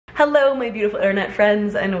Hello my beautiful internet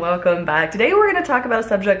friends and welcome back. Today we're going to talk about a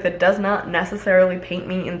subject that does not necessarily paint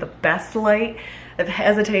me in the best light. I've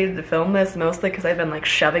hesitated to film this mostly because I've been like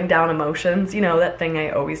shoving down emotions, you know, that thing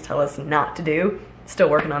I always tell us not to do.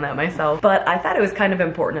 Still working on that myself, but I thought it was kind of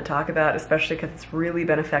important to talk about, especially because it's really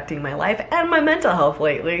been affecting my life and my mental health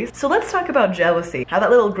lately. So let's talk about jealousy, how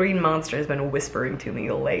that little green monster has been whispering to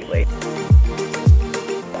me lately.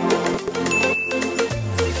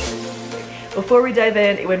 Before we dive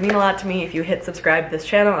in, it would mean a lot to me if you hit subscribe to this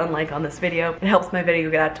channel and like on this video. It helps my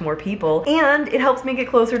video get out to more people, and it helps me get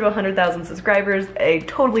closer to 100,000 subscribers, a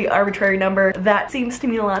totally arbitrary number that seems to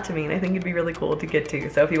mean a lot to me, and I think it'd be really cool to get to.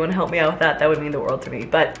 So if you want to help me out with that, that would mean the world to me.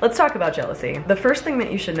 But let's talk about jealousy. The first thing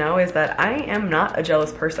that you should know is that I am not a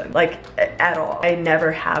jealous person, like at all. I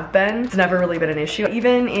never have been. It's never really been an issue.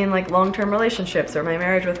 Even in like long-term relationships or my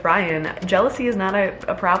marriage with Ryan, jealousy is not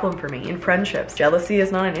a problem for me. In friendships, jealousy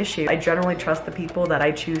is not an issue. I generally trust the people that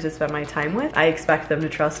I choose to spend my time with. I expect them to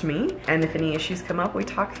trust me, and if any issues come up, we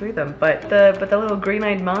talk through them. But the little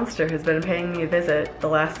green-eyed monster has been paying me a visit the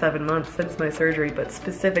last 7 months since my surgery, but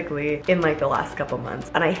specifically in like the last couple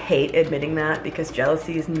months. And I hate admitting that because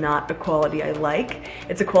jealousy is not a quality I like.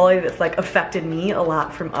 It's a quality that's like affected me a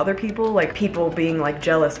lot from other people, like people being like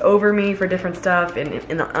jealous over me for different stuff in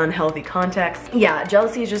an unhealthy context. Yeah,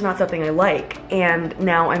 jealousy is just not something I like, and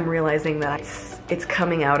now I'm realizing that it's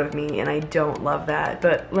coming out of me and I don't love that,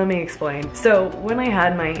 but let me explain. So when I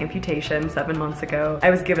had my amputation 7 months ago, I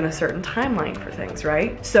was given a certain timeline for things,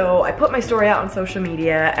 right? So I put my story out on social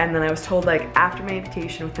media, and then I was told like after my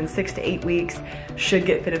amputation, within 6 to 8 weeks, should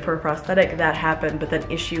get fitted for a prosthetic. That happened, but then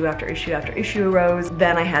issue after issue after issue arose.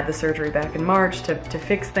 Then I had the surgery back in March to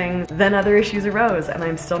fix things. Then other issues arose, and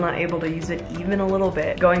I'm still not able to use it even a little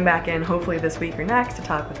bit. Going back in hopefully this week or next to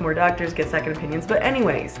talk with more doctors, get second opinions. But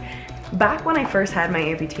anyways, back when I first had my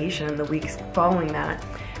amputation, the weeks following that,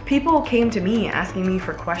 people came to me asking me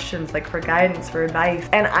for questions, like for guidance, for advice,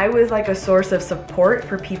 and I was like a source of support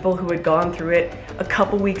for people who had gone through it a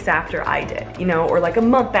couple weeks after I did, you know, or like a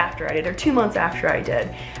month after I did, or 2 months after I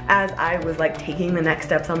did, as I was like taking the next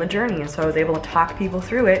steps on the journey. And so I was able to talk people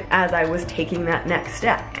through it as I was taking that next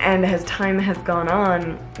step. And as time has gone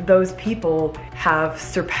on, those people have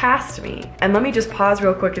surpassed me. And let me just pause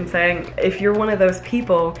real quick and saying, if you're one of those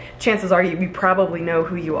people, chances are you probably know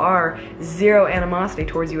who you are. Zero animosity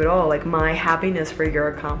towards you at all. Like, my happiness for your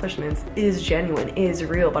accomplishments is genuine, is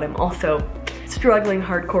real, but I'm also struggling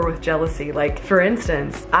hardcore with jealousy. Like, for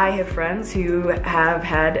instance, I have friends who have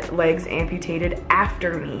had legs amputated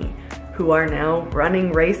after me, who are now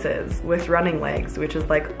running races with running legs, which is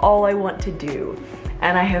like all I want to do.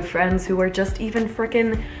 And I have friends who are just even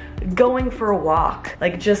freaking going for a walk,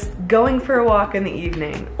 like just going for a walk in the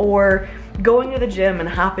evening, or going to the gym and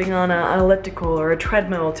hopping on an elliptical or a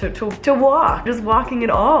treadmill to walk, just walking at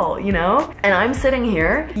all, you know? And I'm sitting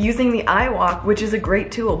here using the iWalk, which is a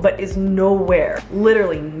great tool, but is nowhere,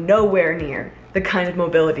 literally nowhere near the kind of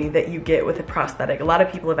mobility that you get with a prosthetic. A lot of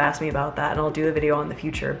people have asked me about that, and I'll do a video in the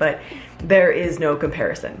future, but there is no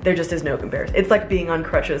comparison. There just is no comparison. It's like being on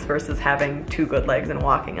crutches versus having 2 good legs and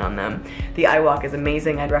walking on them. The iWalk is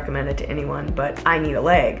amazing. I'd recommend it to anyone, but I need a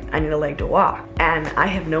leg. I need a leg to walk. And I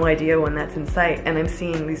have no idea when that's in sight. And I'm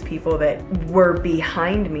seeing these people that were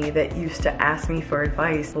behind me that used to ask me for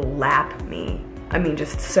advice lap me. I mean,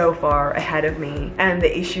 just so far ahead of me. And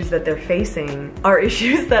the issues that they're facing are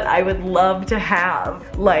issues that I would love to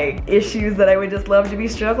have. Like, issues that I would just love to be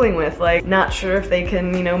struggling with. Like, not sure if they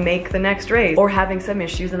can, you know, make the next race. Or having some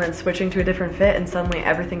issues and then switching to a different fit and suddenly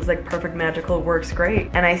everything's like perfect, magical, works great.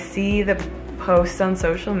 And I see the posts on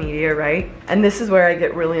social media, right? And this is where I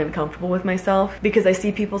get really uncomfortable with myself, because I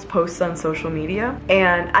see people's posts on social media,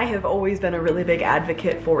 and I have always been a really big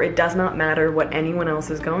advocate for it does not matter what anyone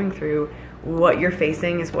else is going through. What you're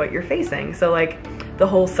facing is what you're facing. So like the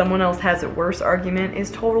whole someone else has it worse argument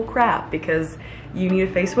is total crap, because you need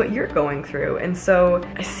to face what you're going through. And so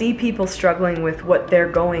I see people struggling with what they're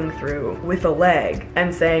going through with a leg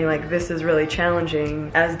and saying like, this is really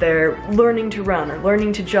challenging, as they're learning to run or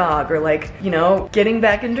learning to jog, or like, you know, getting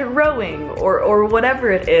back into rowing or whatever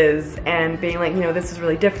it is, and being like, you know, this is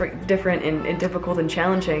really different and difficult and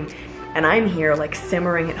challenging. And I'm here like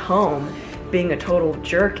simmering at home, being a total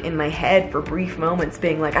jerk in my head for brief moments,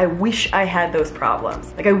 being like, I wish I had those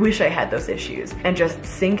problems. Like, I wish I had those issues, and just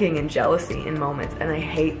sinking in jealousy in moments. And I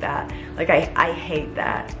hate that. Like, I hate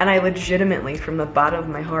that. And I legitimately, from the bottom of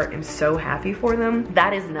my heart, am so happy for them.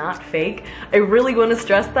 That is not fake. I really want to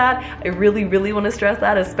stress that. I really, really want to stress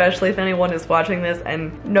that, especially if anyone is watching this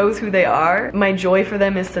and knows who they are. My joy for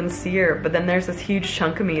them is sincere, but then there's this huge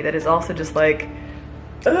chunk of me that is also just like,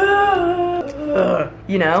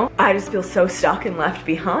 you know? I just feel so stuck and left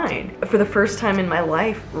behind. For the first time in my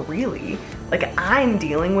life, really, like I'm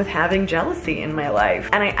dealing with having jealousy in my life.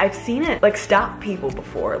 And I've seen it like stop people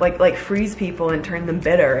before, like freeze people and turn them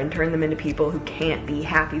bitter and turn them into people who can't be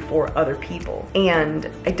happy for other people. And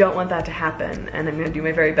I don't want that to happen. And I'm gonna do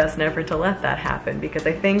my very best never to let that happen, because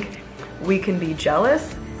I think we can be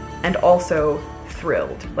jealous and also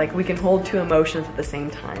thrilled. Like we can hold two emotions at the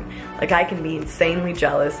same time. Like I can be insanely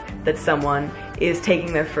jealous that someone is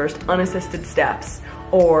taking their first unassisted steps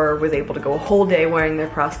or was able to go a whole day wearing their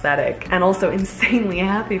prosthetic, and also insanely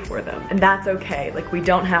happy for them. And that's okay. Like we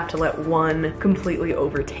don't have to let one completely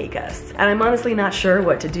overtake us. And I'm honestly not sure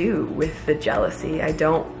what to do with the jealousy. I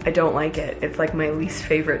don't like it. It's like my least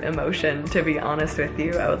favorite emotion, to be honest with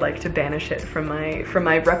you. I would like to banish it from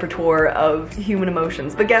my repertoire of human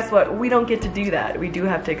emotions. But guess what? We don't get to do that. We do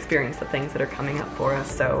have to experience the things that are coming up for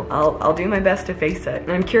us. So I'll do my best to face it.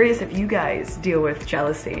 And I'm curious if you guys deal with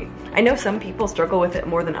jealousy. I know some people struggle with it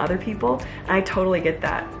more than other people, and I totally get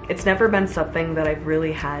that. It's never been something that I've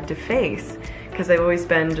really had to face, because I've always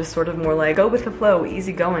been just sort of more like, go with the flow,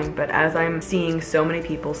 easy going. But as I'm seeing so many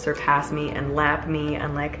people surpass me and lap me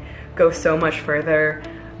and like go so much further,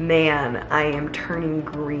 man, I am turning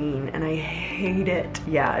green and I hate it.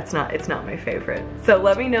 Yeah, it's not my favorite. So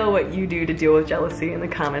let me know what you do to deal with jealousy in the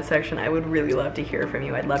comment section. I would really love to hear from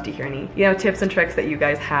you. I'd love to hear any, you know, tips and tricks that you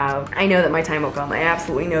guys have. I know that my time will come. I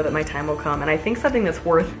absolutely know that my time will come. And I think something that's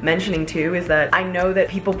worth mentioning too is that I know that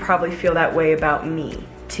people probably feel that way about me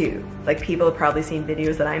too. Like people have probably seen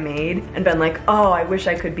videos that I made and been like, oh, I wish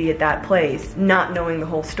I could be at that place, not knowing the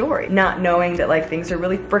whole story, not knowing that like things are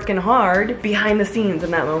really freaking hard behind the scenes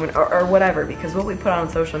in that moment, or whatever, because what we put on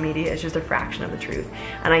social media is just a fraction of the truth.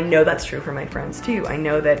 And I know that's true for my friends too. I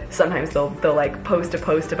know that sometimes they'll like post a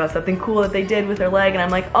post about something cool that they did with their leg, and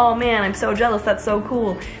I'm like, oh man, I'm so jealous, that's so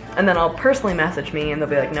cool. And then I'll personally message me and they'll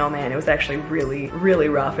be like, no man, it was actually really, really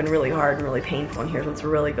rough and really hard and really painful, and here's what's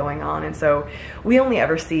really going on. And so we only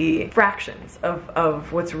ever see fractions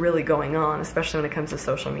of what's really going on, especially when it comes to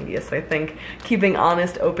social media. So I think keeping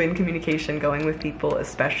honest, open communication going with people,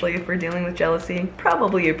 especially if we're dealing with jealousy,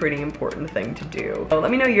 probably a pretty important thing to do. So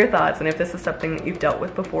let me know your thoughts and if this is something that you've dealt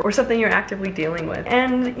with before or something you're actively dealing with.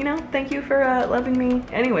 And you know, thank you for loving me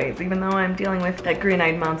anyways, even though I'm dealing with that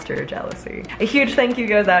green-eyed monster jealousy. A huge thank you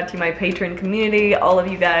goes out to my patron community. All of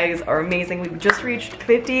you guys are amazing. We've just reached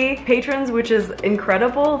 50 patrons, which is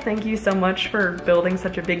incredible. Thank you so much for building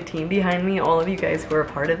such a big team behind me, all of you guys who are a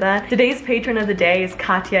part of that. Today's patron of the day is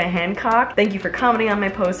Katya Hancock. Thank you for commenting on my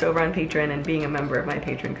post over on Patreon and being a member of my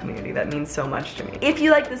patron community. That means so much to me. If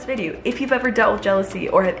you like this video, if you've ever dealt with jealousy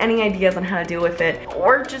or have any ideas on how to deal with it,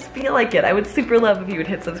 or just feel like it, I would super love if you would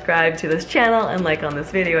hit subscribe to this channel and like on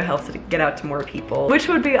this video. It helps it get out to more people, which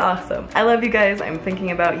would be awesome. I love you guys. I'm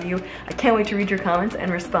thinking about you. I can't wait to read your comments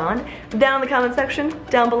and respond down in the comment section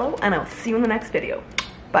down below, and I'll see you in the next video.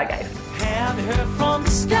 Bye guys.